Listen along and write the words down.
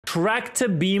tractor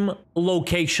beam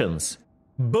locations.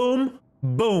 Boom,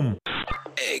 boom.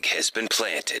 Egg has been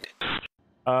planted.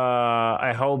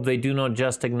 I hope they do not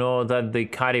just ignore that the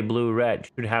Cutty Blue Red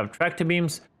should have tractor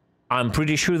beams. I'm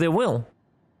pretty sure they will.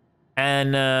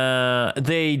 And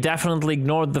they definitely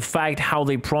ignored the fact how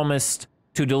they promised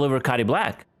to deliver Cutty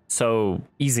Black. So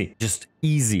easy, just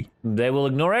easy. They will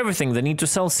ignore everything. They need to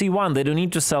sell C1. They don't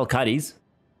need to sell Cutties.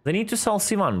 They need to sell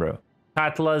C1, bro.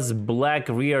 Cutlass Black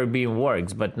rear beam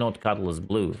works, but not Cutlass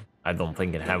Blue. I don't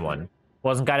think it had one.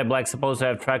 Wasn't Cutty Black supposed to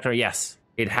have tractor? Yes,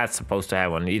 it had supposed to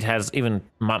have one. It has even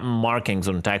markings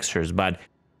on textures, but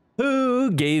who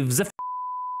gives a f?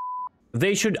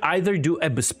 They should either do a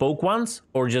bespoke ones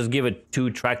or just give it 2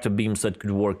 tractor beams that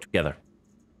could work together.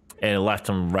 And left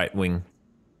and right wing.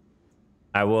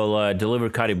 I will deliver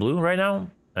Cutty Blue right now,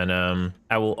 and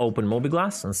I will open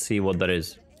Mobiglass and see what that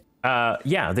is.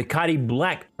 Yeah, the Cutty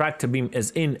Black tractor beam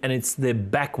is in, and it's the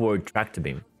backward tractor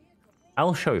beam.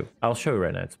 I'll show you. I'll show you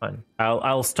right now. It's fine.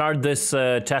 I'll start this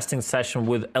testing session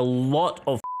with a lot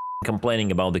of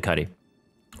complaining about the Cutty.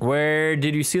 Where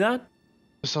did you see that?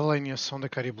 Miscellaneous on the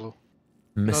Cutty Blue.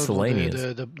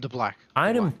 Miscellaneous. The black.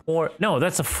 Item port. No,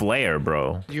 that's a flare,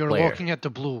 bro. You're flare. looking at the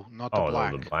blue, not the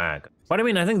black. Oh, the black. But I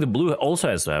mean, I think the blue also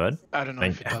has to have it. I don't know.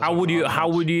 If it does how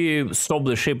would you stop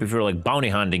the ship if you're like bounty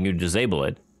hunting? You disable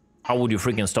it. How would you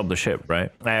freaking stop the ship, right?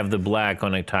 I have the black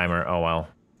on a timer. Oh well.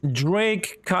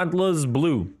 Drake Cutlass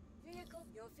Blue.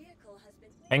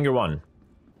 Anger 1.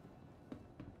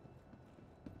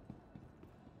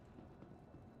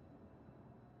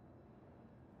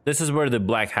 This is where the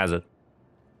black has it.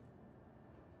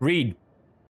 Read.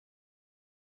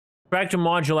 Tractor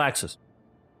module access.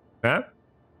 Yeah?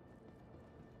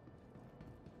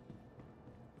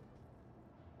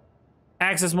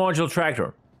 Access module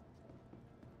tractor.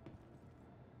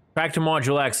 Tractor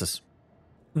module access.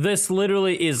 This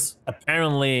literally is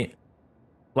apparently,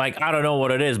 like, I don't know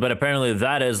what it is, but apparently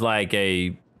that is like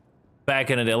a, back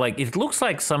in the day, like, it looks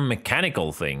like some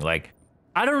mechanical thing. Like,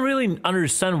 I don't really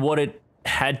understand what it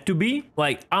had to be.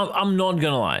 Like, I'm not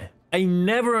gonna lie. I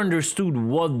never understood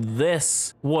what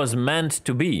this was meant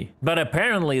to be. But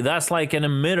apparently that's like an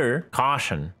emitter.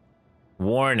 Caution.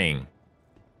 Warning.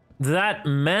 That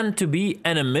meant to be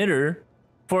an emitter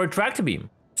for a tractor beam.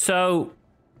 So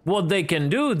what they can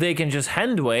do, they can just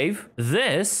hand wave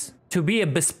this to be a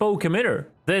bespoke emitter.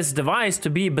 This device to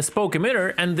be a bespoke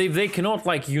emitter, and they cannot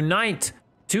like unite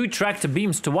 2 tractor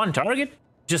beams to 1 target.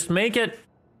 Just make it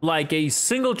like a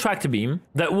single tractor beam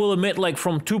that will emit like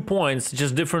from 2 points,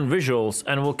 just different visuals,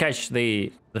 and will catch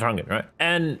the target, right?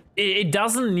 And it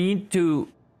doesn't need to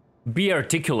be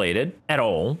articulated at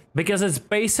all, because it's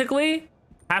basically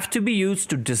have to be used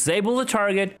to disable the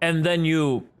target, and then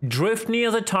you drift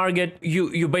near the target,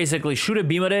 you basically shoot a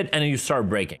beam at it, and you start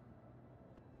braking.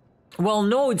 Well,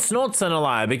 no, it's not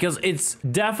Senali, because it's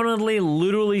definitely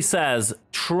literally says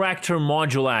tractor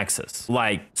module access,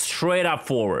 like straight up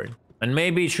forward. And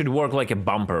maybe it should work like a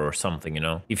bumper or something, you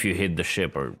know, if you hit the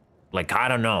ship, or like, I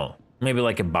don't know, maybe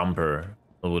like a bumper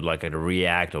would like a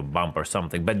react or bump or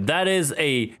something. But that is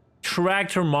a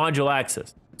tractor module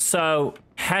access. So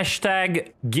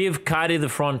hashtag give Cutty the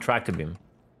front tractor beam.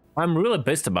 I'm really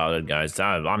pissed about it, guys.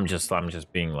 I'm just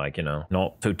being like, you know,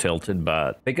 not too tilted,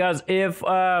 but because if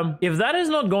that is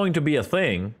not going to be a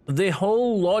thing, the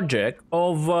whole logic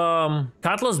of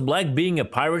Cutlass Black being a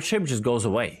pirate ship just goes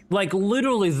away. Like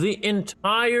literally the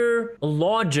entire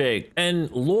logic and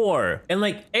lore and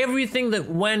like everything that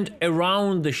went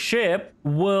around the ship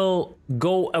will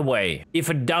go away if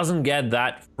it doesn't get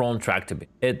that front tractor beam.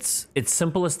 It's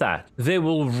simple as that. They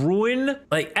will ruin,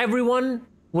 like, everyone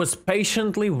was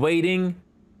patiently waiting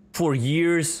for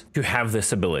years to have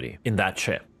this ability in that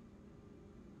ship.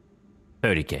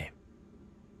 30k.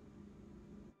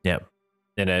 Yeah.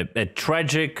 And a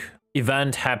tragic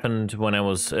event happened when I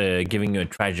was giving you a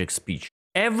tragic speech.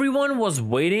 Everyone was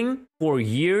waiting for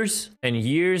years and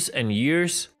years and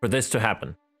years for this to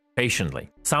happen.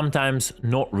 Patiently. Sometimes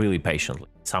not really patiently.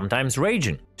 Sometimes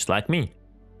raging, just like me.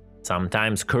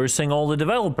 Sometimes cursing all the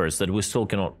developers that we still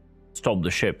cannot stop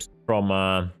the ships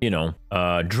from, you know,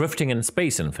 drifting in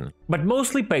space infinite. But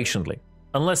mostly patiently.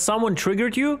 Unless someone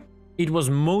triggered you, it was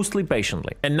mostly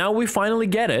patiently. And now we finally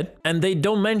get it, and they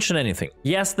don't mention anything.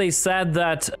 Yes, they said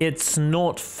that it's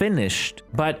not finished,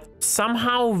 but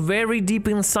somehow very deep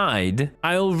inside,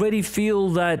 I already feel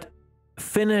that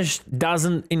finished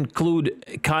doesn't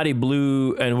include Cutty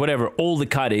Blue and whatever, all the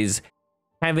Cutties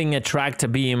having a tractor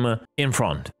beam in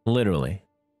front, literally.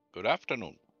 Good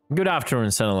afternoon. Good afternoon,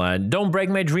 Senelad. Don't break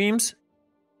my dreams.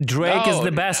 Drake is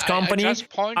the best company.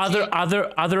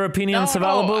 Other opinions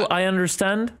available, I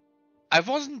understand. I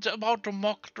wasn't about to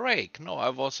mock Drake. No, I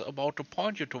was about to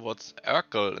point you towards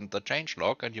Urkel and the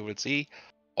changelog, and you will see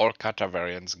all cutter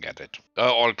variants get it.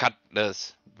 All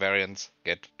Cutlass variants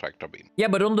get tractor beam. Yeah,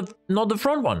 but on the not the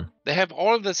front one. They have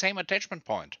all the same attachment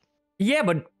point. Yeah,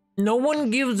 but no one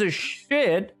gives a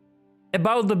shit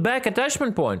about the back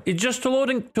attachment point. It's just to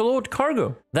load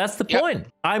cargo. That's the point.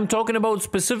 I'm talking about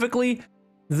specifically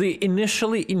the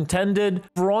initially intended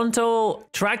frontal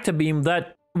tractor beam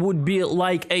that would be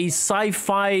like a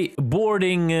sci-fi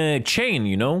boarding chain,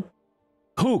 you know?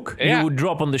 Hook you would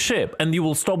drop on the ship, and you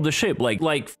will stop the ship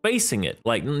like facing it,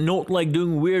 like not like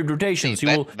doing weird rotations.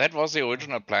 That was the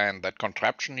original plan. That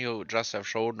contraption you just have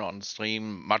shown on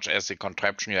stream, much as the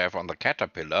contraption you have on the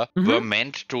Caterpillar, were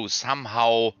meant to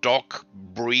somehow dock,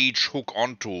 breach, hook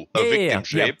onto a victim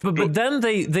ship. But then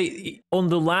they on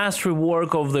the last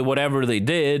rework of the whatever they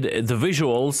did, the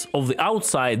visuals of the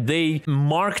outside, they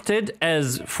marked it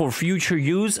as for future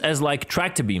use as like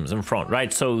tractor beams in front,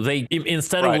 right? So they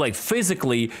instead of like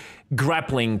physically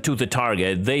grappling to the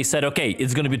target, they said, okay,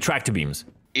 it's going to be tractor beams.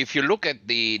 If you look at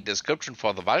the description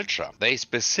for the Vulture, they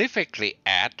specifically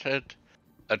added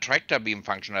a tractor beam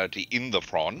functionality in the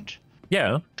front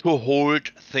to hold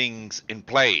things in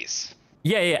place.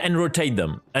 Yeah, and rotate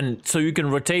them. And so you can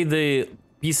rotate the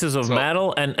pieces of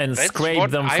metal and scrape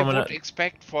them from I would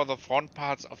expect for the front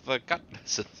parts of the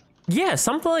Cutlasses. Yeah,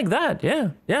 something like that.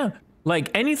 Yeah. Like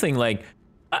anything, like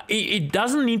it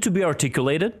doesn't need to be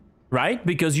articulated. Right?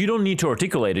 Because you don't need to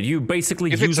articulate it. You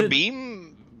basically if use it. If it's a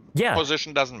beam,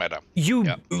 position doesn't matter.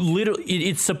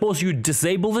 It's supposed you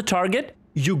disable the target,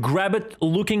 you grab it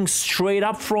looking straight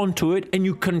up front to it, and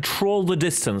you control the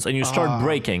distance, and you start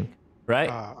braking. Right?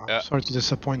 I'm sorry to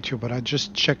disappoint you, but I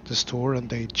just checked the store and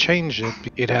they changed it.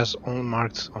 It has only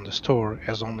marked on the store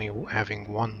as only having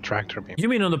one tractor beam. You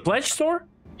mean on the pledge store?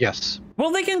 Yes.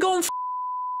 Well, they can go and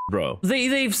bro.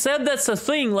 They've said that's a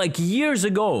thing like years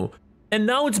ago. And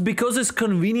now it's because it's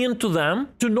convenient to them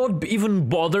to not even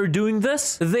bother doing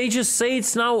this. They just say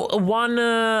it's now one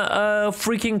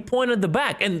freaking point at the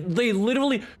back. And they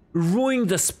literally ruin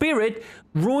the spirit,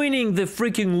 ruining the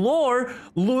freaking lore,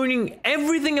 ruining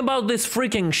everything about this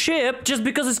freaking ship just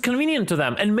because it's convenient to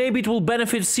them. And maybe it will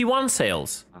benefit C1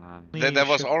 sales. There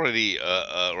was already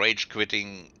a rage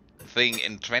quitting thing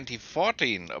in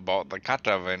 2014 about the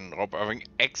cutter when Rob Irving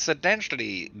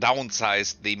accidentally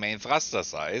downsized the main thruster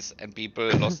size and people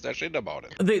lost their shit about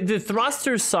it. The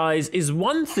thruster size is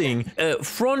one thing.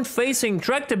 Front-facing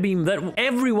tractor beam that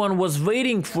everyone was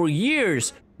waiting for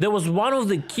years. That was one of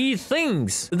the key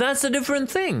things. That's a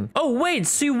different thing. Oh wait,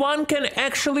 C1 can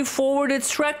actually forward its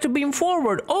tractor beam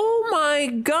forward. Oh my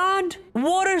god!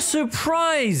 What a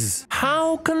surprise!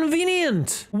 How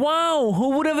convenient! Wow, who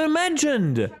would have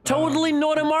imagined? Totally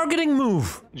not a marketing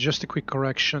move. Just a quick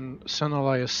correction. Sun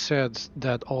Elias said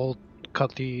that all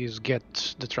Cutlass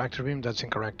get the tractor beam. That's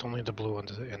incorrect. Only the blue and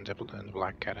the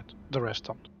black get it. The rest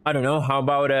don't. I don't know. How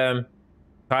about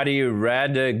Cuddy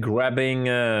Red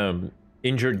grabbing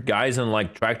injured guys and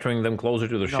like tractoring them closer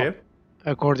to the ship?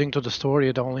 According to the story,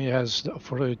 it only has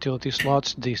for the utility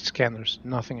slots these scanners,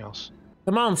 nothing else.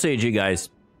 Come on, CG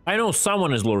guys. I know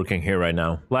someone is lurking here right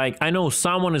now. Like, I know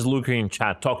someone is lurking in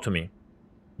chat. Talk to me.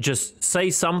 Just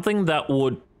say something that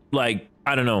would, like,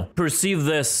 I don't know, perceive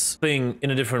this thing in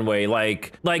a different way.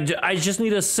 Like I just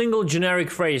need a single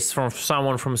generic phrase from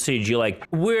someone from CG. Like,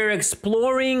 we're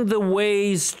exploring the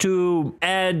ways to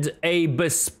add a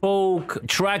bespoke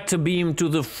tractor beam to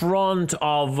the front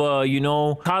of, you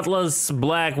know, Cutlass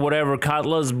Black, whatever,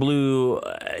 Cutlass Blue,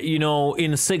 you know,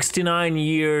 in 69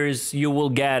 years, you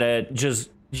will get it. Just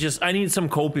I need some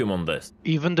copium on this.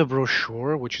 Even the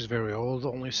brochure, which is very old,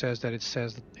 only says that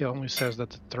the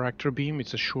tractor beam,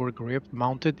 it's a sure grip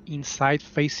mounted inside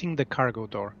facing the cargo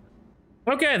door.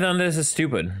 Okay, then this is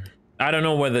stupid. I don't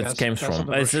know where this came from.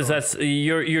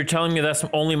 You're telling me that's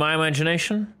only my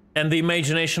imagination and the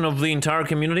imagination of the entire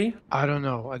community? I don't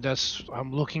know.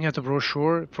 I'm looking at the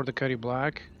brochure for the Cuddy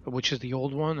Black, which is the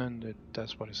old one, and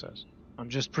that's what it says. I'm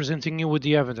just presenting you with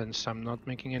the evidence. I'm not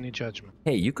making any judgment.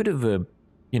 Hey, you could have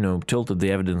you know, tilted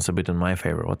the evidence a bit in my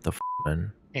favor. What the f,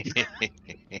 man?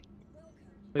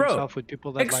 Bro, with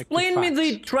people that explain me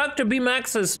the tractor beam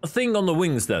axis thing on the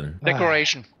wings then.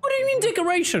 Decoration. What do you mean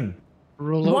decoration?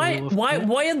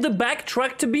 Why at the back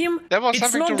tractor beam? There was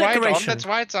it's something to decoration. write on. Let's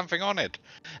write something on it.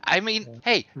 I mean,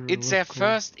 hey, it's their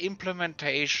first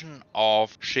implementation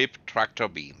of ship tractor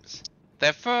beams.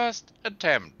 Their first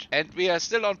attempt, and we are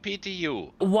still on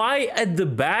PTU. Why at the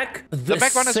back? The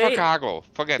back one is for cargo.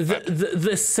 Forget that.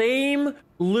 The same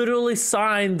literally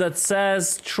sign that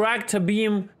says tractor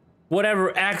beam,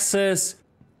 whatever axis.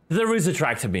 There is a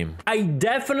tractor beam. I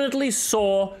definitely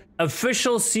saw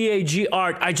official CAG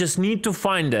art. I just need to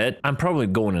find it. I'm probably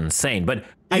going insane, but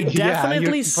I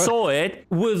definitely saw it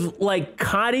with like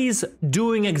Cuddies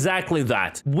doing exactly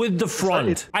that with the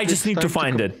front. I just need to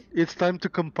find it. It's time to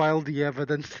compile the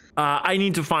evidence. I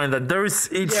need to find that.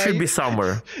 It should be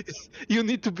somewhere. You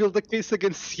need to build a case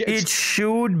against CAG. It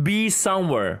should be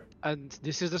somewhere. And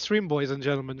this is the stream, boys and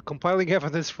gentlemen, compiling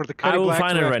evidence for the I will Black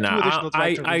find it to have right two now. additional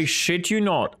I tractors. shit you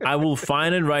not. I will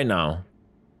find it right now.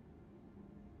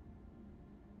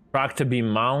 Tractor beam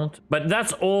mount, but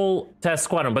that's all test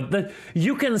squadron. But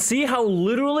you can see how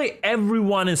literally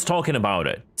everyone is talking about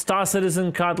it. Star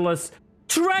Citizen, Cutlass,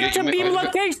 tractor beam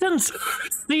locations,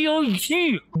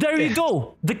 COG. There you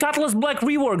go. The Cutlass Black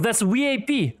rework. That's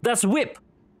VAP. That's whip.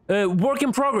 Work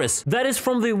in progress. That is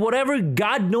from the whatever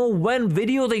God know when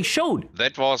video they showed.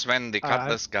 That was when the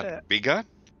Cutlass got bigger.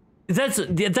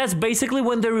 That's basically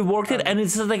when they reworked it, and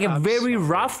it's like a very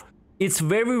rough. It's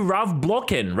very rough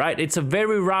blocking, right? It's a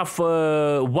very rough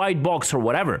white box or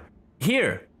whatever.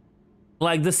 Here,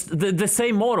 like this, the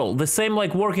same model, the same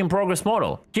like work in progress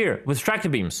model. Here with tractor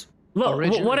beams.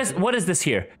 Look, what is this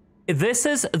here? This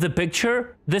is the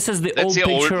picture. This is the old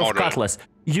picture of Cutlass.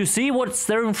 You see what's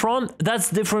there in front?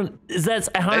 That's different. That's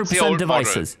 100%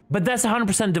 devices. But that's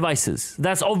 100% devices.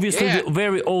 That's obviously the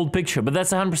very old picture, but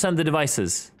that's 100% the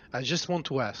devices. I just want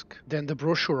to ask, then the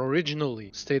brochure originally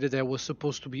stated there was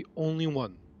supposed to be only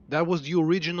one. That was the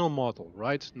original model,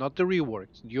 right? Not the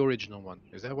reworked, the original one.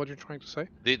 Is that what you're trying to say?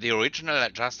 The original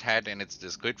just had in its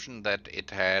description that it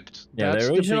had... Yeah,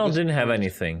 the original didn't have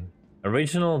anything.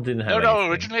 Original didn't have anything. No,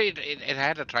 originally it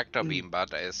had a tractor beam,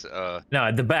 but as... No,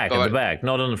 at the back,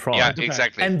 not on the front. Yeah,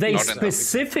 exactly. And they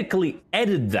specifically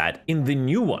added that in the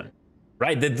new one.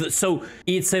 Right, so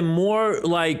it's a more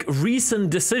like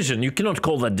recent decision. You cannot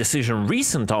call that decision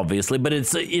recent, obviously, but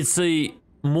it's a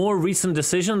more recent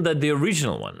decision than the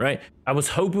original one, right? I was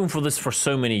hoping for this for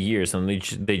so many years, and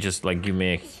they just like give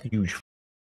me a huge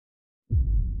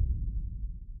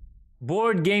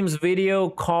board games video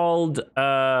called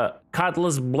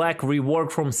Cutlass Black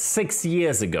rework from 6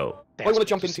 years ago. I want to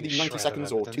jump into the 90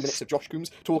 seconds or 2 minutes of Josh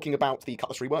Coombs talking about the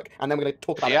Cutlass rework, and then we're going to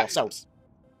talk about it ourselves.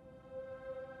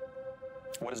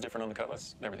 What is different on the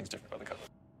Cutlass? Everything's different about the Cutlass.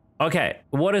 Okay,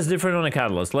 what is different on the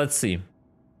Cutlass? Let's see.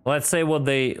 Let's say what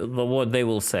they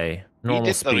will say. Normal he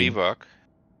did speed. the rework,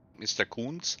 Mr.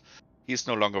 Coons. He's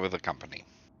no longer with the company.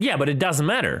 Yeah, but it doesn't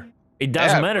matter. It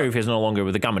doesn't matter if he's no longer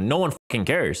with the company. No one fucking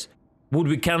cares. Would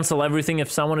we cancel everything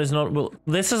if someone is not? Well,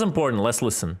 this is important. Let's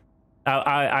listen.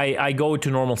 I go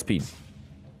to normal speed.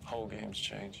 Whole game's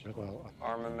changed.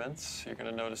 Armaments, you're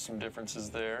going to notice some differences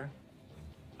there.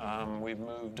 We've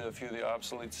moved a few of the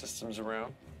obsolete systems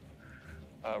around,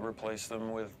 replaced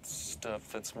them with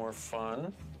stuff that's more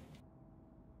fun.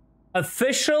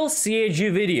 Official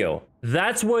CAG video.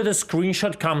 That's where the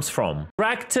screenshot comes from.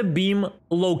 Tractor beam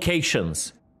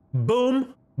locations.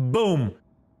 Boom, boom.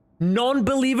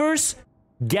 Non-believers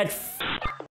get